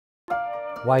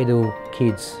Why do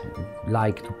kids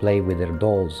like to play with their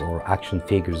dolls or action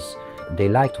figures? They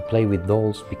like to play with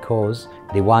dolls because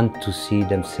they want to see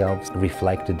themselves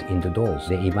reflected in the dolls.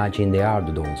 They imagine they are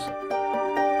the dolls.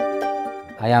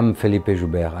 I am Felipe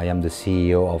Joubert. I am the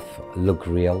CEO of Look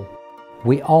Real.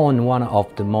 We own one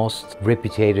of the most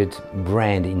reputed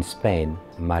brand in Spain,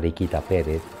 Mariquita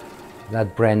Pérez.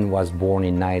 That brand was born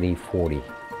in 1940.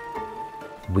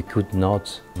 We could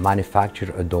not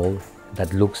manufacture a doll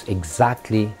that looks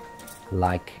exactly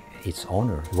like its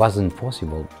owner. It wasn't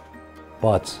possible.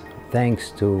 But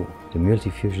thanks to the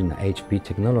multi-fusion HP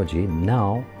technology,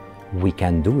 now we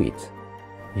can do it.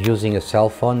 Using a cell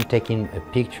phone, taking a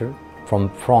picture from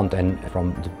front and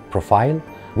from the profile,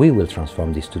 we will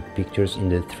transform these two pictures in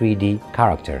the 3D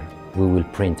character. We will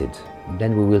print it.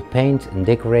 Then we will paint and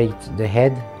decorate the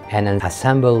head and then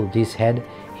assemble this head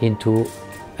into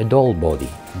a doll body.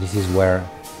 This is where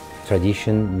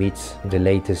tradition meets the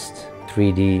latest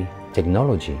 3D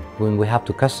technology. When we have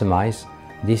to customize,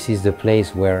 this is the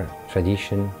place where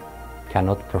tradition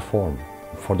cannot perform.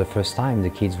 For the first time, the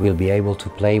kids will be able to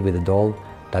play with a doll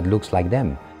that looks like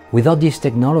them. Without this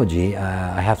technology,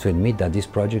 I have to admit that this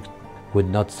project would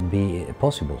not be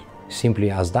possible, simply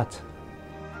as that.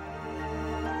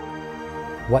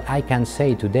 What I can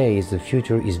say today is the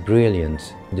future is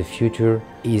brilliant. The future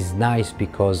is nice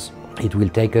because it will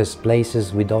take us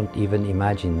places we don't even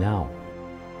imagine now.